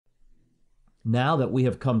Now that we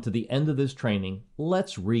have come to the end of this training,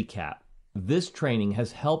 let's recap. This training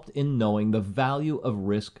has helped in knowing the value of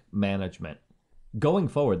risk management. Going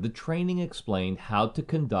forward, the training explained how to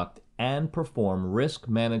conduct and perform risk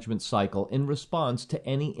management cycle in response to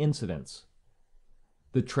any incidents.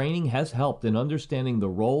 The training has helped in understanding the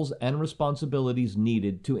roles and responsibilities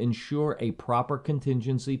needed to ensure a proper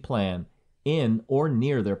contingency plan in or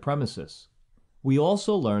near their premises. We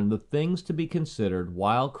also learned the things to be considered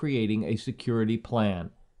while creating a security plan.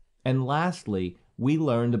 And lastly, we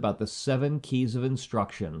learned about the 7 keys of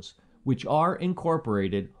instructions, which are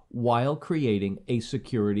incorporated while creating a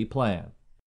security plan.